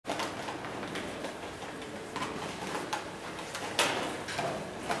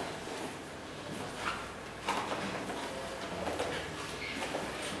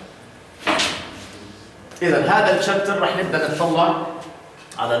اذا هذا الشابتر راح نبدا نطلع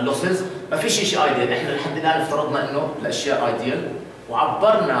على اللوسز. ما فيش شيء ايديال، احنا لحد الان افترضنا انه الاشياء ايديال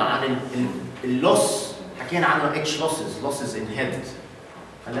وعبرنا عن اللوس، حكينا عنه اتش لوسز ان هيد.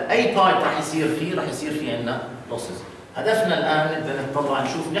 هلا اي بايب راح يصير فيه عندنا لوسز. هدفنا الان نبدا نطلع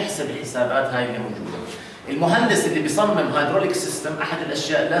نشوف نحسب الحسابات هاي اللي موجوده. المهندس اللي بيصمم هيدروليك سيستم احد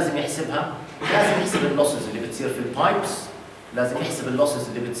الاشياء لازم يحسبها، لازم يحسب اللوسز اللي بتصير في البايبس، لازم يحسب اللوسز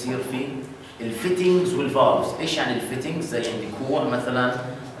اللي بتصير في الفيتنجز والفالفز. ايش يعني الفيتنجز؟ زي عندي كوع مثلا،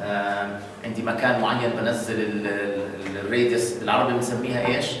 عندي مكان معين بنزل الراديوس، بالعربي بنسميها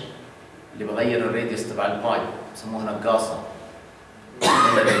ايش؟ اللي بغير الراديوس تبع البايب بسموها نقاصه.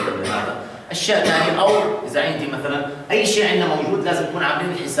 هذا اشياء ثانيه، او اذا عندي مثلا اي شيء عندنا موجود لازم نكون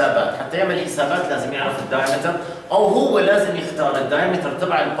عاملين الحسابات، حتى يعمل الحسابات لازم يعرف الدايمتر، او هو لازم يختار الدايمتر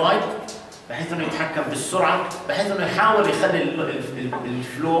تبع البايب بحيث انه يتحكم بالسرعه، بحيث انه يحاول يخلي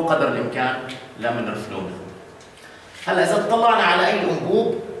الفلو قدر الامكان لامينر فلو. هلا اذا اطلعنا على اي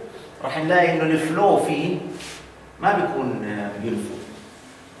انبوب راح نلاقي انه الفلو فيه ما بيكون يونيفورم.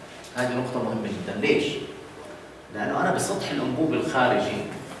 هذه نقطه مهمه جدا. ليش؟ لانه انا بسطح الانبوب الخارجي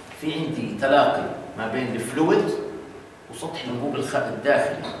في عندي تلاقي ما بين الفلويد وسطح الانبوب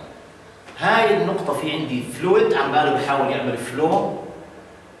الداخلي. هاي النقطه في عندي فلويد عماله بيحاول يعمل فلو،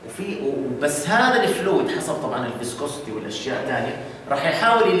 بس هذا الفلويد حسب طبعا الفيسكوستي والاشياء الثانيه راح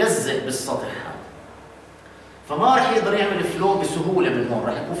يحاول يلزق بالسطح هذا، فما راح يقدر يعمل فلو بسهوله من هون،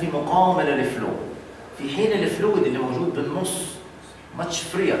 راح يكون في مقاومه للفلو، في حين الفلويد اللي موجود بالنص ماتش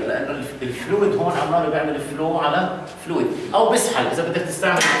فرير، لانه الفلويد هون عماله بيعمل فلو على فلويد، او بيسحل. اذا بدك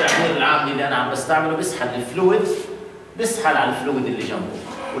تستعمل التعبير العامي اللي انا عم بستعمله، بيسحل الفلويد، بيسحل على الفلويد اللي جنبه،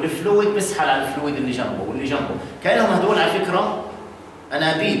 والفلويد بيسحل على الفلويد اللي جنبه واللي جنبه. كانهم هدول على فكره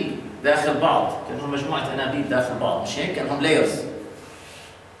انابيب داخل بعض، كانهم مجموعه انابيب داخل بعض، مش هيك؟ كانهم لايرز.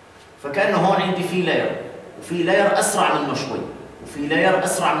 فكانه هون عندي في لاير، وفي لاير اسرع منه شوي، وفي لاير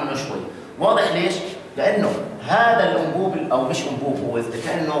اسرع منه شوي. واضح ليش؟ لانه هذا الانبوب، او مش انبوب، هو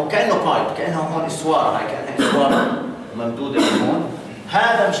كانه بايب، كانه هون اسواره، هاي كانها اسواره ممدوده من هون.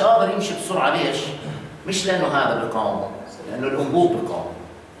 هذا مش قادر يمشي بسرعه. ليش؟ مش لانه هذا بقاومه، لانه الانبوب بقاومه.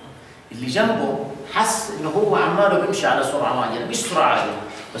 اللي جنبه حس انه هو عماله بيمشي على سرعه معينه، مش سرعه عاليه،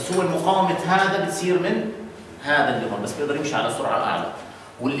 بس هو المقاومه هذا بتصير من هذا اللي هون، بس بيقدر يمشي على سرعه اعلى.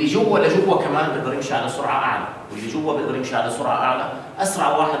 واللي جوا لجوا كمان بيقدر يمشي على سرعه اعلى، واللي جوا بيقدر يمشي على سرعه اعلى،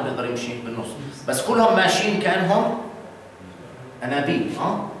 اسرع واحد بيقدر يمشي بالنص، بس كلهم ماشيين كانهم انابيب.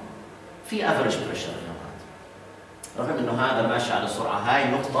 في افريج بريشر يا جماعه، رغم انه هذا ماشي على سرعه، هاي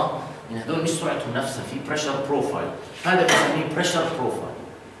النقطه من هذول مش سرعتهم نفسها، في بريشر بروفايل، هذا بنسميه بريشر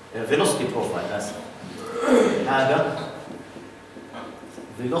بروفايل، فيلوسيتي بروفايل اسف. هذا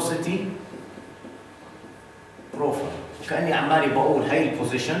فيلوسيتي بروفايل، وكاني عمالي بقول هاي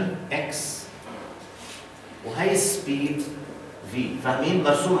البوزيشن اكس وهي السبيد في، فاهمين؟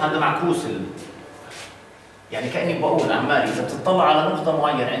 مرسوم هذا معكوس يعني كاني بقول عمالي اذا بتطلع على نقطه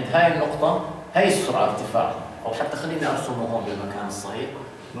معينه عند هاي النقطه، هاي السرعه ارتفاعها، او حتى خليني ارسمه هون بالمكان الصحيح،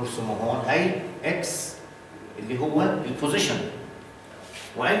 نرسمه هون، هاي اكس اللي هو البوزيشن،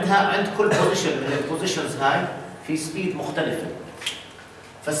 عند كل بوزيشن من البوزيشنز هاي في سبيد مختلفه.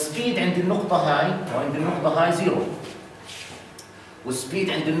 فالسبيد عند النقطه هاي وعند النقطه هاي زيرو، والسبيد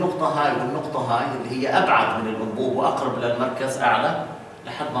عند النقطه هاي والنقطه هاي اللي هي ابعد من الانبوب واقرب للمركز اعلى،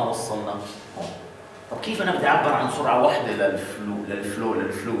 لحد ما وصلنا هون. طب كيف انا بدي اعبر عن سرعه واحده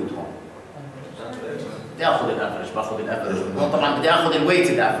للفلويد هون؟ بدي اخذ الافرج، باخذ الافرج هون، طبعا بدي اخذ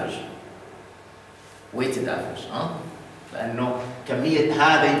الويتد افرج، لانه كميه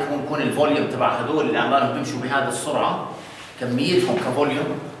هذا يكون الفوليوم تبع هذول اللي عمالهم بيمشوا بهذه السرعه، كميتهم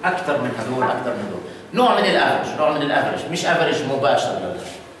كفوليوم اكثر من هذول، اكثر من هذول. نوع من الافرج، مش افرج مباشر،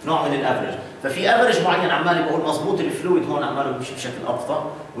 نوع من الافرج. ففي افرج معين عمالي بقول مضبوط الفلويد هون عماله بيمشي بشكل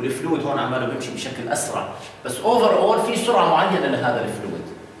ابطا، والفلويد هون عماله بيمشي بشكل اسرع، بس اوفر اول في سرعه معينه لهذا الفلويد.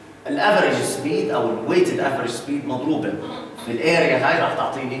 الافرج سبيد او الويتد افرج سبيد مضروبه في الاريا هاي راح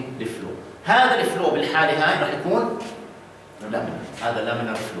تعطيني الفلو. هذا الفلو بالحاله هاي راح يكون لامينر، هذا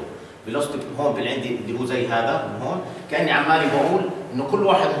لامينر فلو. فيلوسيتي هون بالعندي اللي هو زي هذا من هون، كاني عمالي بقول انه كل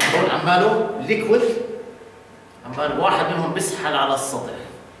واحد من هون عماله ليكويد، عمال واحد منهم بيسحل على السطح،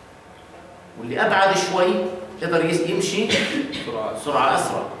 واللي ابعد شوي يقدر يمشي سرعه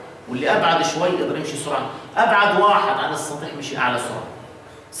اسرع، واللي ابعد شوي يقدر يمشي سرعه. ابعد واحد عن السطح مشي اعلى سرعه،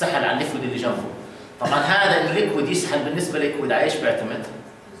 سحل على الليكويد اللي جنبه. طبعا هذا الليكويد يسحل بالنسبه لليكويد على ايش بيعتمد؟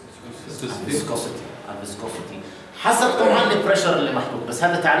 على الفيسكوسيتي، حسب طبعا البريشر اللي محطوط. بس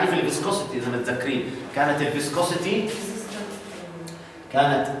هذا تعريف الفيسكوسيتي اذا متذكرين، كانت الفيسكوسيتي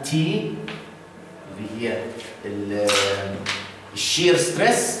كانت تي اللي هي الشير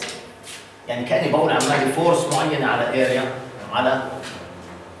ستريس، يعني كاني بقول عمالي فورس معينه على اريا على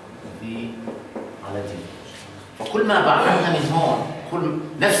في على دي. فكل ما بعدنا من هون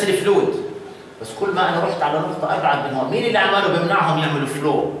نفس الفلويد، بس كل ما انا رحت على نقطه ابعد من هون، مين اللي عماله بيمنعهم يعملوا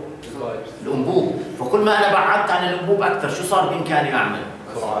فلو؟ الانبوب. فكل ما انا بعدت عن الانبوب اكثر شو صار بامكاني اعمل؟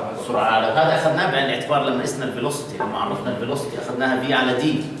 سرعه اعلى. وهذا اخذناه بعين الاعتبار لما قسنا الفيلوسيتي، لما عرفنا الفيلوسيتي اخذناها في على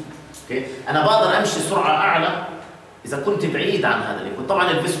دي. اوكي؟ انا بقدر امشي سرعه اعلى اذا كنت بعيد عن هذا الليكويد.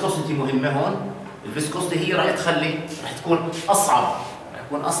 طبعا الفيسكوسيتي مهمه هون، الفيسكوسيتي هي راح تكون اصعب، راح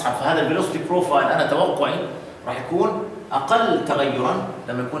يكون اصعب. فهذا الفيلوسيتي بروفايل انا توقعي راح يكون اقل تغيرا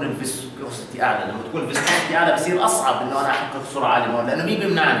لما يكون الفيسكوسيتي اعلى. لما تكون الفيسكوسيتي اعلى بصير اصعب انه انا احقق سرعه عاليه هون، لانه مين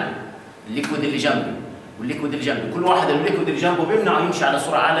بيمنعني؟ الليكويد اللي جنبي والليكويد اللي جنبي، كل واحد الليكويد اللي جنبه بيمنعه يمشي على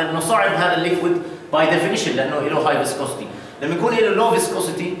سرعه اعلى، لانه صعب هذا الليكويد باي ديفينيشن لانه له هاي فيسكوسيتي. لما يكون له لو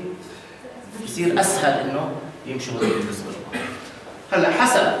فيسكوسيتي بصير اسهل انه يمشوا هذول بالنسبه له. هلا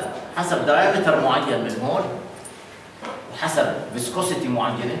حسب دايمتر معين من هون، وحسب فيسكوسيتي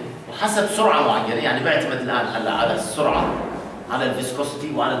معينه، وحسب سرعه معينه، يعني بعتمد الان هلا على السرعه، على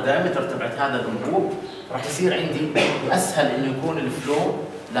الفيسكوسيتي، وعلى الدايمتر تبعت هذا الانبوب، راح يصير عندي اسهل انه يكون الفلو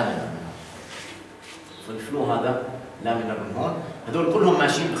لامينر. فالفلو هذا لامينر من هون، هذول كلهم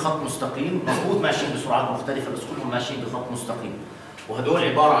ماشيين بخط مستقيم، مضبوط ماشيين بسرعات مختلفه بس كلهم ماشيين بخط مستقيم. وهذول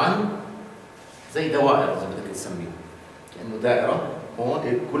عباره عن زي دوائر زي ما بدك تسميهم، كانه دائره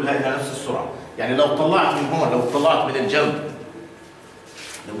هون كلها لها نفس السرعه. يعني لو طلعت من هون، لو طلعت من الجنب،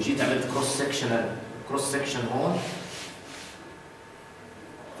 لو جيت عملت كروس سكشن هون،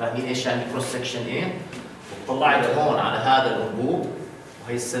 فاهمين ايش يعني كروس سكشن ايه؟ وطلعت هون على هذا الانبوب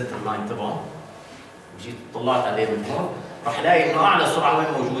وهي السنتر لاين تبعه، وجيت طلعت عليه من هون، راح الاقي انه اعلى سرعه وين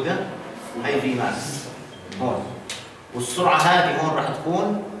موجوده؟ هي في ماكس هون. والسرعه هذه هون راح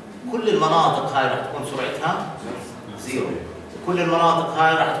تكون كل المناطق هاي راح تكون سرعتها زيرو، وكل المناطق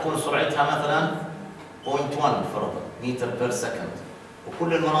هاي راح تكون سرعتها مثلا 0.1 فرضا متر بير سكند،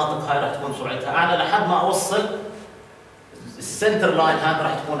 وكل المناطق هاي راح تكون سرعتها اعلى لحد ما اوصل السنتر لاين هذا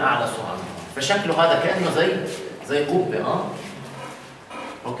راح تكون اعلى سرعه. فشكله هذا كانه زي قبه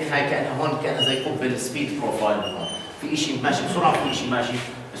اوكي. هاي كانها هون كانها زي قبه السبيد بروفايل هون، في شيء ماشي بسرعه وفي شيء ماشي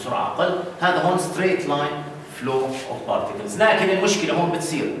بسرعه اقل. هذا هون ستريت لاين فلو اوف بارتيكلز. لكن المشكله هون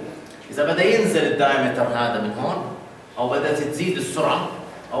بتصير اذا بدا ينزل الدايمتر هذا من هون، او بدات تزيد السرعه،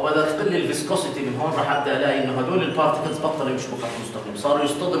 او بدات تقل الفيسكوسيتي من هون، راح ابدا الاقي انه هدول البارتيكلز بطلوا يمشوا بخط مستقيم، صاروا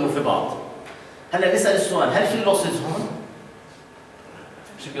يصطدموا في بعض. هلا نسال السؤال، هل في لوسز هون؟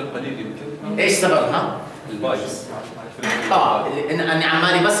 بشكل قليل يمكن. ايش سببها؟ البايبس. اني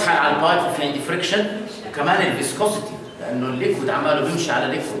عمالي بسحب على البايب وفي عندي فريكشن، وكمان الفيسكوسيتي لانه الليكويد عماله بيمشي على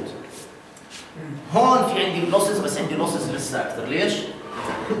ليكويد. هون في عندي لوسز، بس عندي لوسز لسه اكثر. ليش؟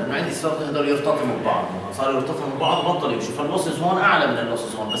 لانه عندي صاروا هذول يرتطموا ببعض، صاروا يرتطموا ببعض وبطلوا يمشوا، فاللوسز هون اعلى من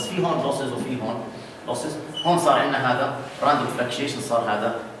اللوسز هون، بس في هون لوسز وفي هون لوسز. هون صار عندنا هذا راندوم فلكشيشن، صار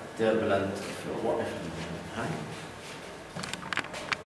هذا تيربلنت. وقف هاي